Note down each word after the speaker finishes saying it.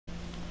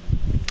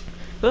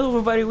Hello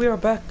everybody, we are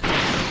back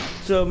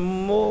to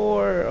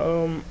more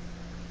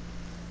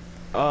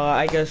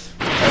I guess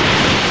part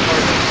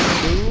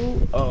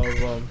 2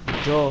 of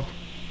Joe.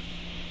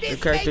 The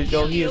character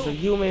Joe, he is a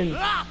human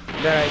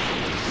that I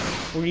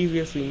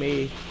previously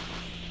made.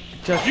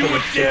 Just you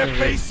would dare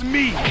face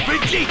me,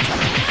 Vegeta!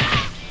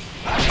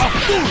 A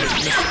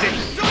foolish mistake!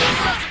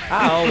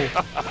 Ow!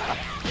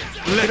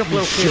 Let Get up, me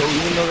little show kid,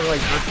 you even though they're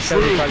like the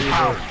 75 years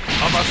power old.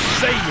 of a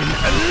Saiyan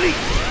elite!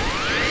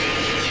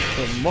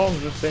 The mom's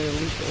the same at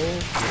least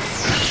old.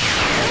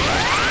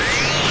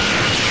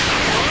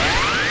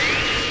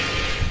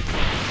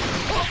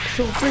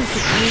 So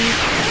basically,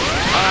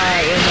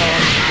 I am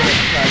gonna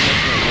try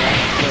making a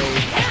last play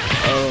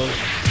of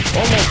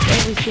almost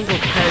every single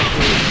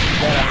character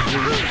that I do.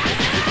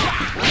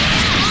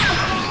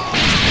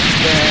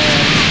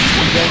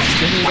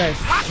 Then you guys,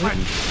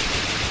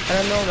 I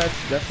don't know,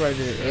 that's what I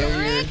did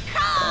earlier,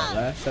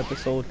 last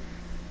episode.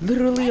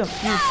 Literally a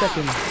few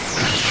seconds.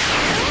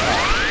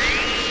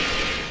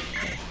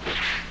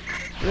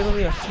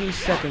 Literally a few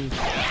seconds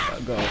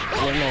ago.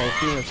 Well, no, a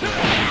few minutes ago.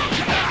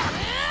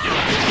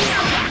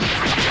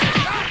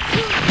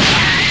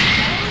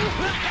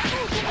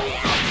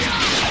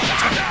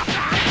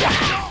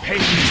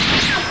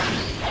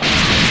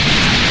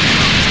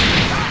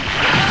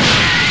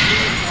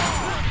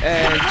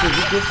 And to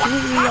be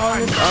completely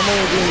honest, I'm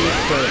only doing this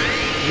for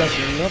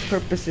leveling up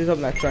purposes. I'm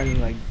not trying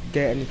to like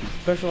get anything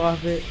special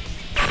off it.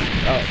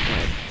 Oh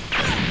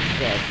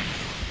god.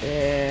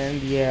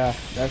 And yeah,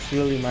 that's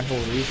really my whole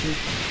reason.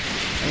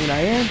 I mean, I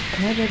am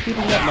kind of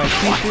beating up my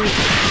teachers.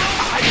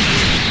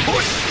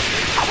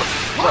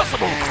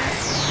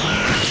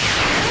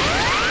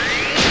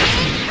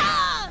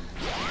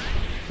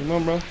 Come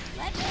on, bro.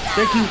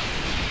 Thank you.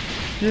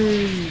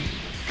 Yay.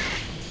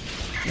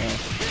 No.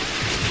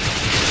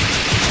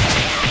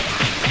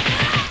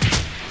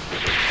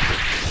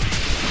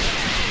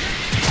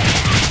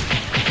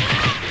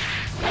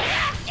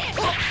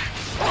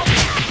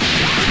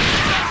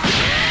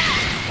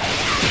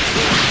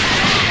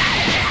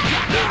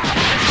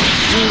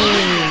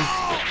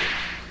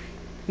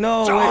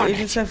 No, wait, it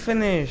just said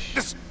finish.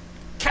 This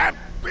can't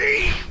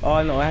be!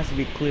 Oh no, it has to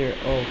be clear.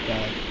 Oh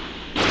god.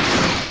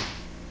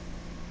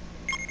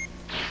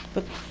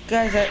 But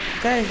guys, I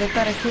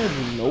thought I killed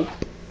you. Nope.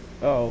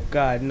 Oh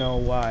god, no,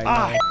 why?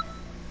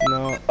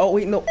 No. Oh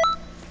wait, no.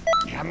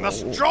 I'm the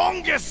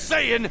strongest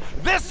Saiyan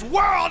this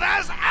world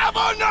has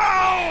ever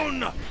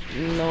known!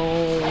 No.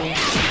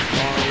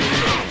 Sorry.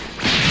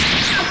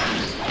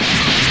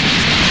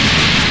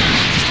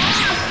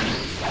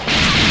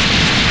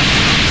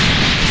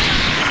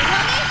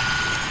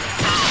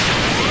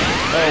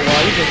 Oh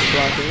wow, you just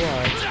blocked it,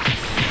 why?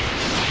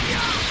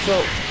 So,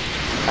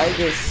 I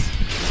just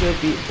should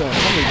be so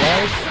tell me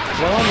guys,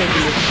 while I'm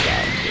making this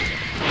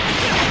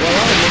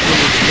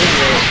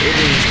video, it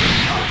is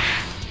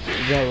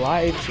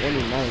July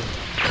 29th.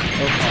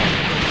 Okay.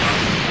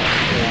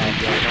 Yeah,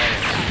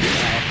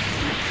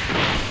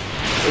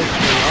 it's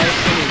July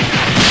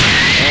 29th.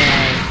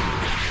 And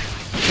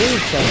things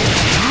that are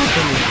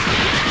happening,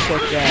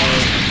 such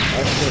as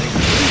a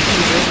certain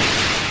YouTuber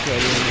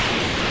getting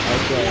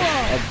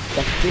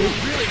abducted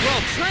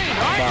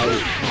by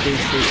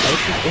basically,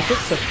 if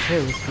it's a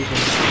terrorist, we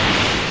can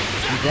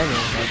condemn it,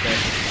 I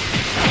guess.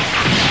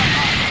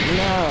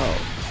 No.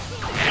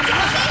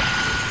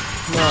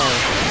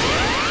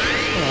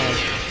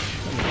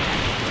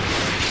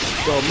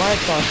 So my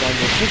thoughts on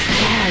this, just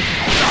God,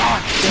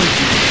 thank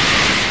you.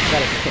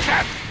 Gotta kill.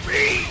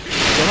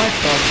 So my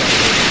thoughts on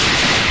this,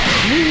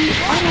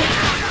 I don't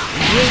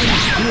really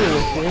deal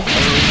with this, I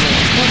don't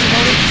talk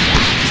about it.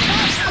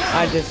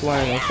 I just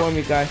wanted to inform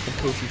you guys in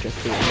case you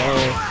just didn't know.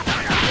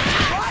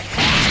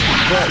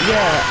 But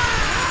yeah,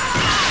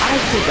 I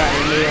think I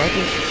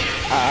think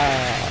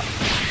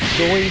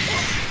Joyce,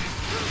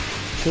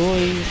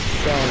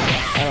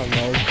 I don't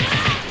know.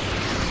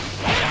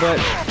 But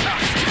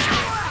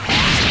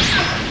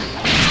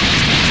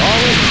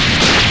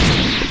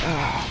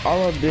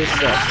all of this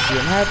stuff has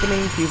been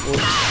happening. People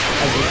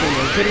have been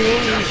seeing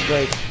videos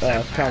like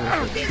Comic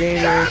Book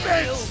Gamer.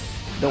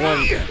 The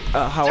one,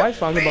 how I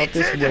found about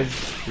this was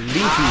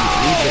Leafy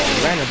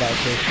ran about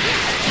this.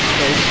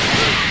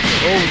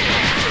 So,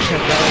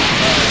 check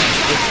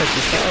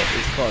this out.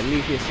 It's called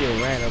Leafy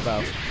ran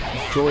about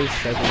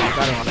Joyce, I believe.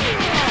 I don't know.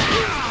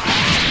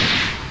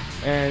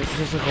 And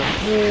there's like a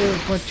whole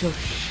bunch of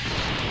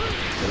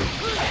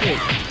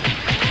shit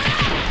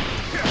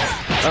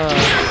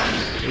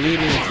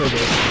leading to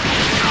this.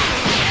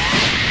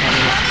 I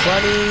mean, it's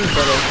funny,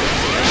 but also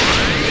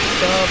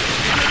mixed up.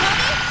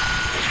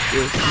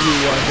 If you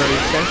are very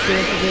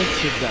sensitive to this,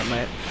 because that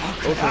might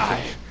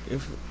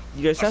if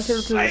you get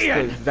sensitive to this,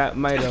 because that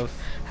might have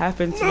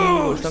happened to you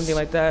or something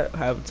like that,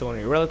 happened to one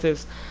of your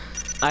relatives,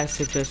 I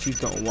suggest you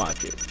don't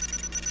watch it.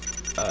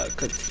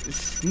 Cause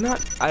it's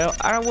not,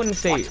 I wouldn't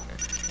say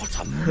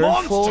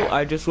hurtful.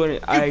 I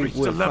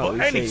would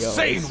probably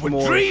say it's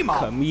more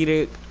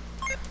comedic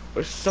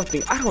or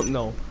something. I don't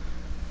know.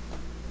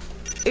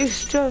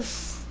 It's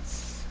just,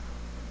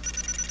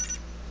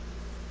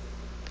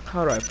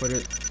 how do I put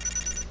it?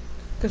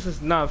 Because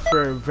it's not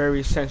for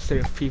very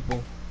sensitive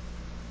people.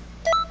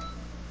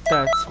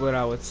 That's what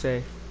I would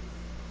say.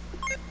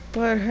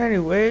 But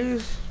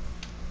anyways,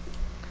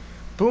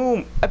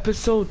 boom,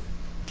 episode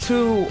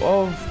 2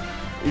 of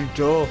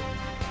Joe,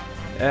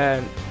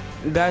 and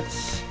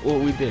that's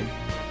what we did.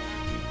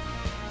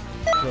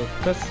 So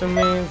custom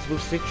names,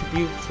 boost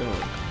attributes,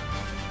 and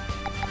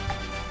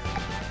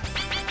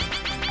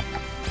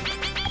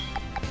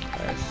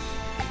that's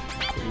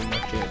pretty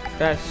much it.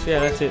 That's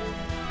it.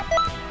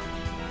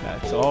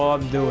 That's all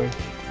I'm doing.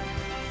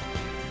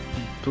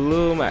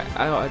 Blue I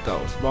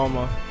thought it was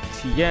Mama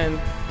Tien.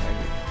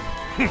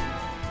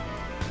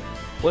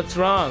 What's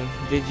wrong?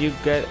 Did you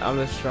get I'm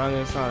the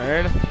strongest on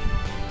earth?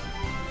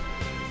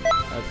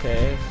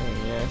 Okay,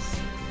 yes.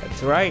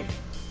 That's right.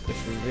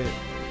 This is it.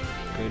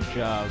 Good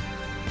job.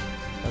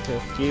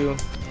 Okay, Q.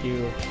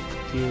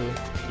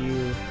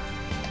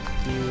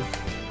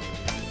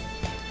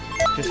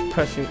 Just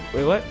pressing.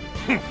 Wait, what?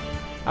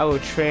 I will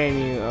train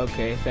you.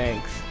 Okay,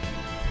 thanks.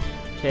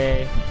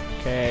 Okay.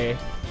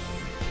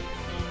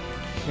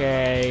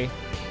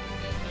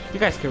 You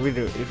guys can read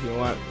it if you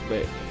want,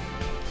 but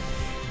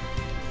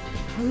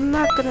I'm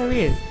not gonna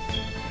read it.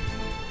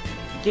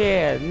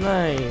 Yeah,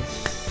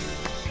 nice.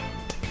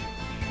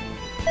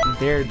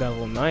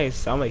 Daredevil,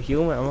 nice. I'm a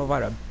human. I'm about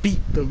to beat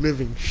the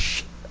living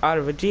shit out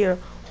of Vegeta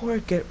or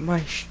get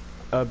my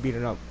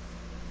beaten up.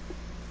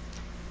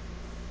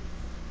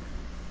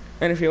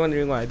 And if you're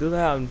wondering why I do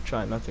that, I'm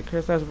trying not to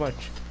curse as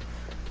much.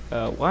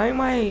 Why am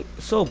I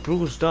so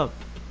bruised up?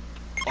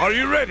 Are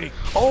you ready?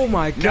 Oh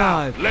my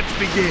god. Now, let's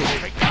begin.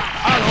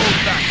 I'll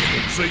hold back a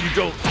bit so you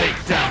don't take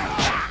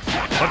damage.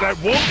 But that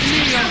won't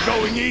mean I'm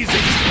going easy.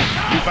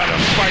 You better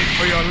fight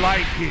for your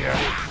life here.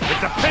 It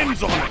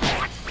depends on it.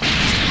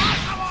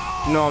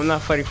 No, I'm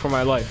not fighting for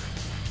my life.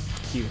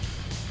 You.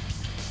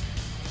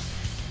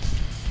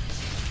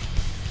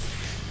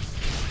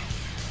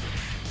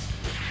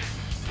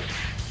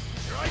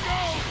 Here I go.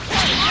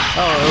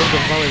 Oh, it was a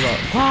volleyball.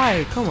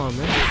 Why? Come on,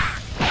 man.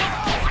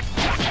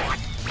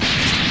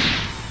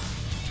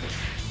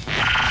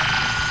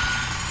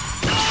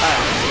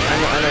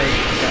 I know.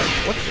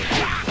 What the?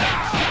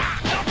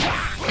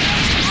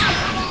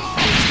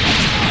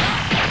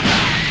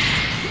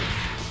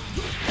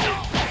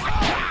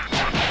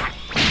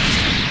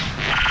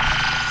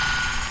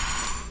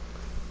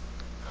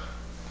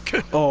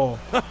 Oh.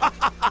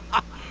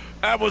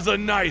 That was a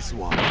nice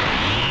one.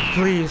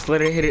 Please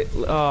let it hit it.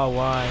 Oh,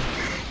 why?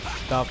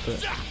 Stop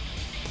it.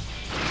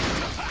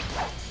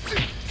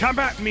 Come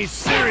at me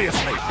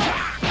seriously.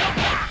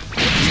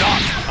 If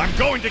not, I'm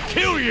going to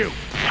kill you.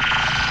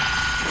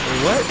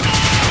 What?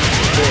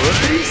 Wait, what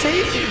did he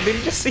say? Did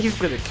he just say he's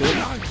gonna kill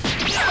me?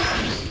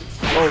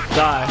 Oh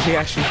god, he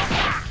actually.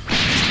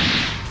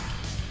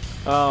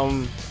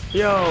 Okay.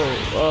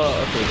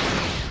 Uh-oh.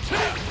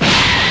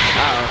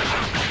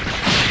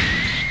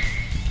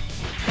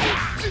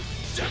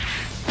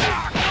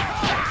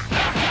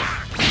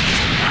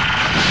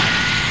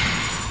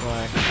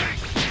 Why?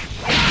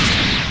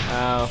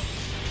 Ow.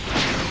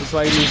 That's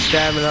why you need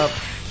stamina up.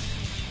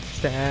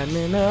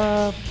 Stamina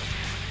up.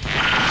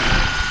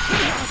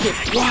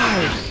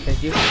 Why?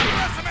 Thank you.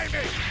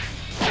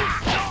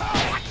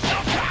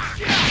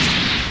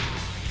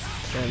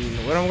 And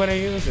what I'm gonna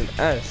use is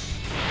S.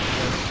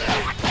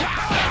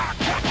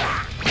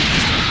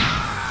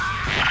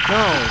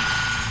 No.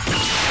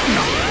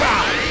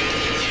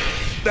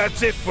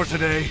 That's it for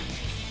today.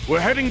 We're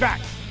heading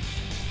back.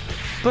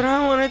 But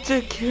I wanted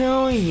to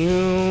kill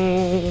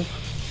you.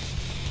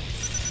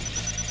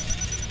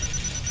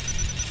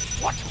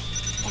 What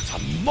a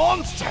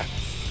monster!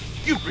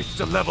 You've reached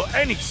a level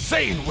any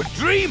Saiyan would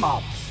dream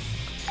of!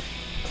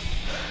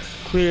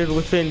 Cleared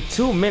within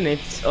 2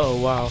 minutes. Oh,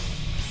 wow.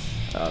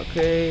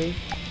 Okay.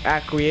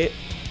 Accurate.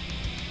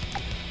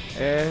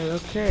 And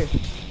okay.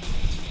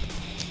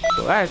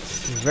 So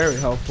that's very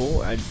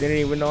helpful. I didn't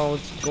even know I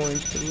was going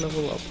to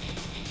level up.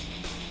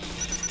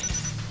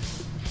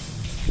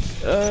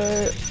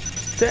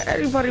 To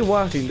anybody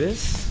watching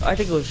this, I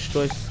think it was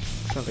Joyce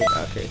something.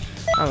 Okay.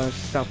 I'm gonna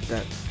stop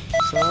that.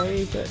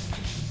 Sorry, but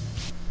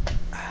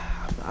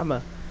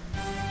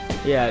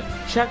yeah,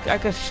 I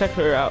can check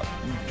her out.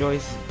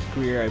 Joyce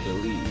Greer, I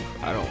believe.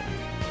 I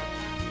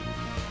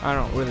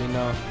don't really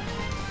know.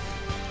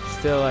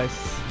 Still, I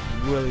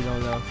really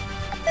don't know.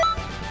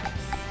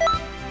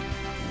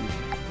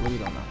 Really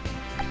don't know.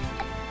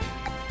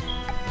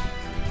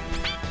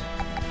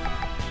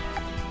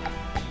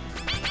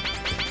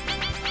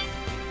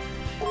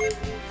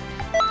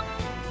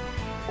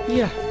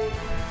 Yeah.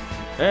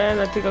 And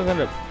I think I'm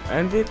gonna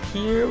end it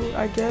here,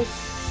 I guess.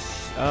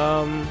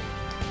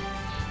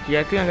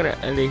 Yeah, I think I'm gonna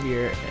end it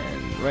here,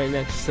 and right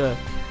next to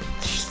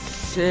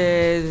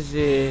says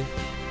it.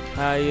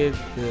 How you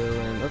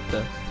doing? What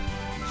the?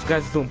 This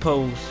guy's doing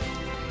pose.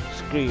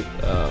 Scream.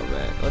 Oh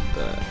man, what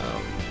the?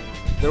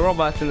 The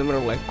robot's in the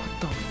middle, like, what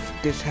the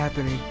f is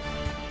happening?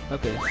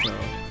 Okay, so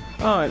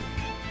and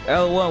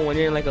L1 when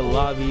you're in like a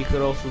lobby, you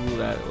could also do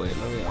that. Wait,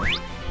 let me.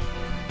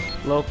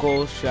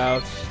 Local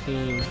shouts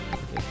team.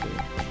 Okay,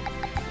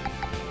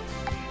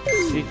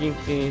 seeking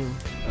team.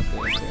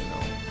 Okay,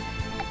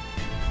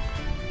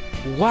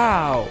 no.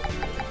 Wow!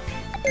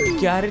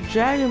 Got a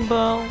Dragon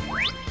Ball!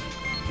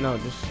 No,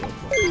 just Shield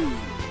Ball.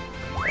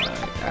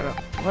 I don't.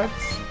 What?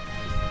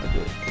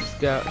 Okay,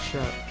 Scout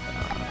Shot.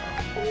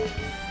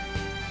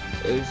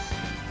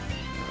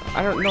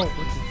 I don't know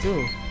what to do.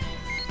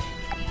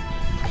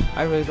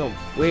 I really don't.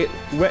 Wait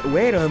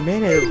a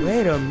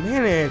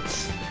minute.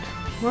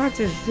 What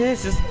is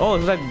this? Oh,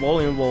 it's like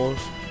bowling balls.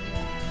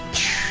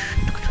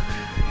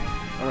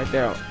 I'm right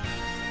there.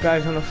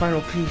 Guys, on the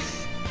final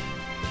piece.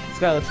 This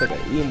guy looks like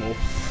an emo.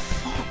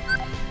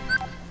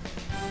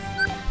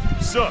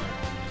 Sir.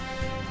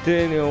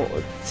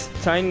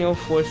 Tiny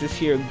Force is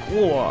here.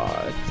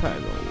 God,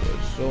 Tiny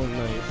was so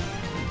nice.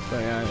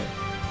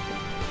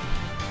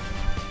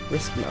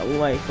 Risk my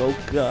life, oh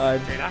god.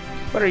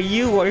 What are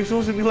you? Are you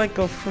supposed to be like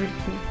a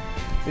freaking...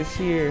 This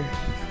here.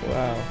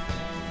 Wow.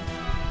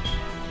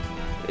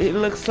 It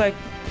looks like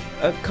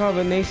a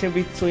combination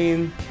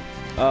between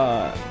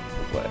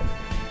what?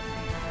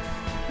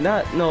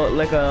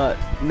 Like a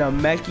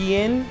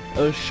Namekian,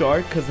 a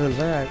shark because of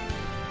that,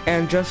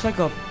 and just like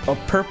a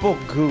purple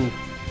goo.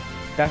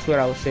 That's what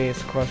I would say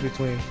it's a cross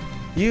between.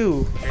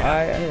 You,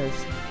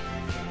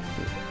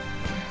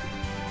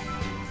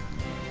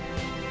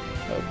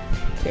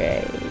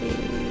 okay.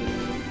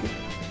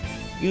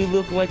 You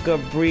look like a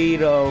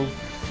breed of,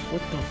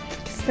 what the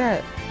fuck is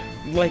that?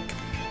 Like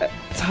a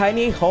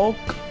tiny Hulk,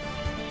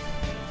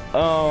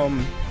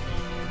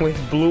 with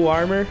blue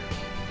armor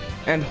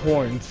and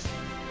horns.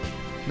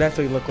 That's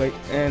what you look like,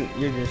 and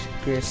you're just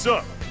Chris.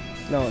 Sir.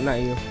 No, not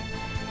you.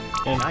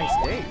 A nice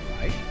day,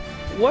 right?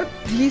 What?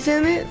 He's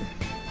in it?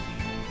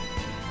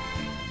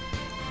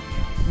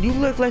 You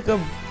look like a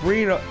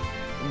breed of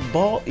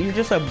ball. You're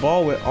just a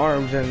ball with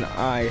arms and an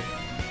eye.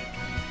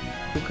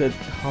 Who could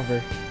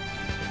hover?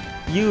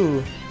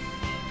 You.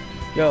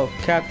 Yo,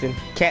 Captain.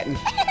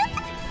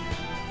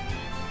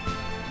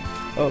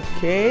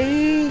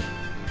 Okay.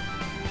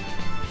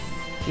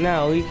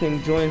 Now we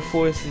can join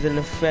forces and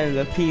defend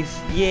the peace.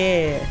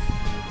 Yeah.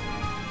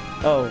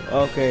 Oh,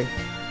 okay.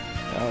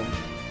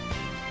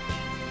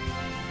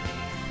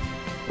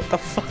 What the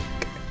fuck?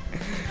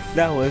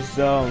 That was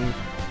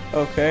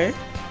okay.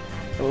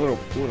 A little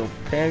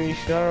panty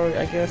shot,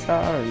 I guess.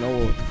 I don't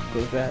know what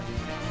was that.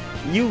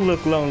 You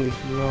look lonely.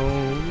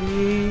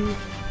 Lonely.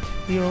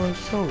 You're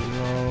so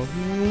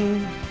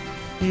lonely.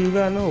 You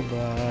got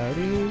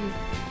nobody.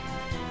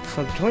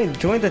 So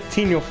join the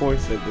Tino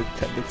Force, the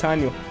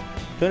Tano.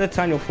 Join the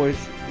Tano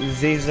Force,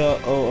 Zeza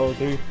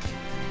 003.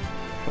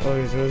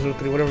 Or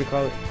 003, whatever you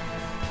call it.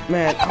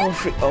 Man,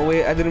 oh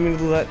wait, I didn't mean to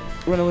do that.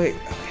 Run away.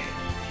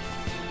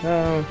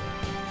 Okay.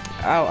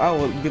 I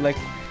would be like,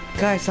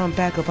 guys, I'm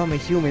back up, I'm a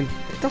human.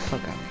 Get the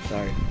fuck out,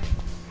 sorry.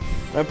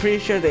 I'm pretty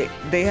sure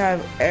they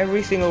have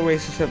every single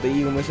race except the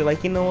humans. They're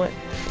like, you know what?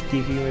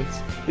 The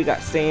humans. We got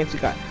Saiyans, we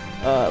got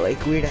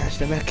like weird ass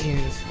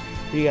Namekians.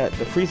 We got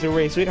the Freezer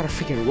race, we got a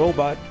freaking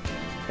robot.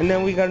 And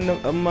then we got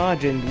a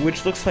Majin,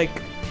 which looks like,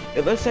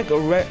 it looks like a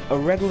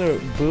regular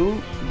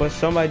Boo, but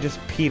somebody just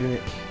peed in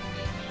it.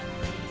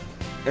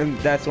 And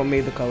that's what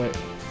made the color.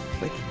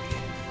 Like,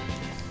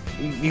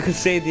 you could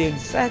say the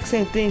exact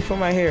same thing for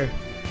my hair.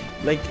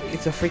 Like,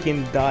 it's a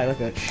freaking dye, like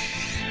a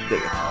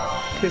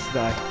piss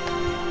dye.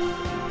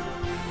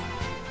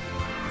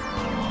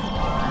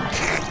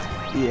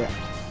 Yeah.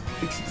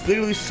 It's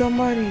literally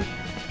somebody.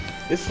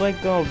 It's like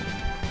the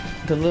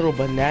little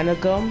banana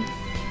gum.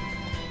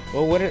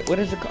 Well, what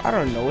is it called? I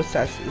don't know. What's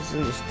that? It's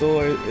in the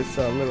store. It's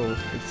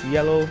it's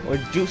yellow or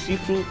juicy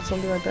fruit,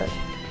 something like that.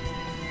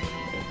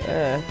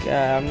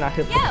 God, I'm not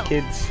hip with the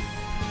kids.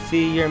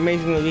 See, you're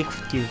amazingly weak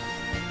with you.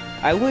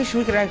 I wish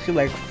we could actually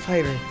like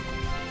fight her.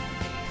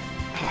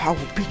 I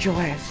will beat your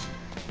ass.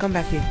 Come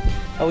back here.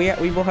 Oh yeah,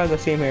 we both have the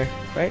same hair,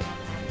 right?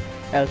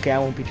 Okay, I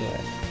won't beat your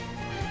ass.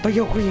 But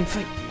yo, Green,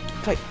 fight.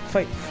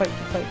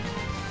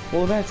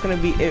 Well, that's gonna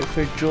be it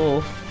for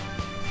Joel.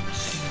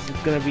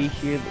 She's gonna be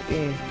here.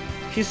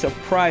 She's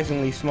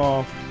surprisingly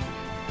small,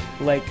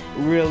 like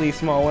really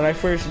small. When I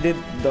first did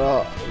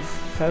the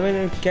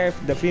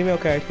female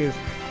characters,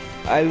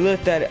 I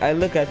look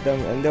at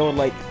them and they were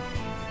like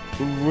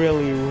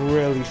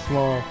really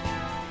small,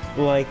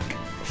 like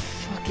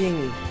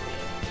fucking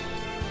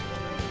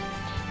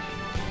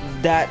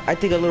that. I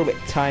think a little bit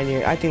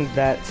tinier. I think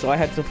that, so I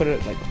had to put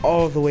it like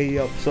all the way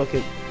up so it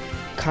could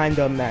kind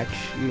of match,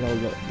 you know,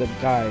 the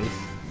guys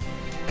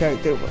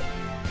character. But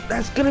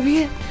that's gonna be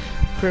it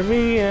for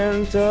me,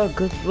 and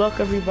good luck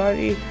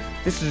everybody.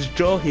 This is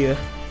Joel here,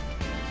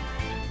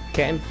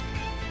 Ken,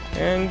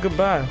 and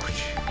goodbye.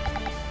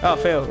 Oh,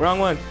 fail, wrong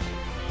one.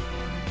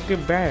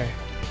 Goodbye.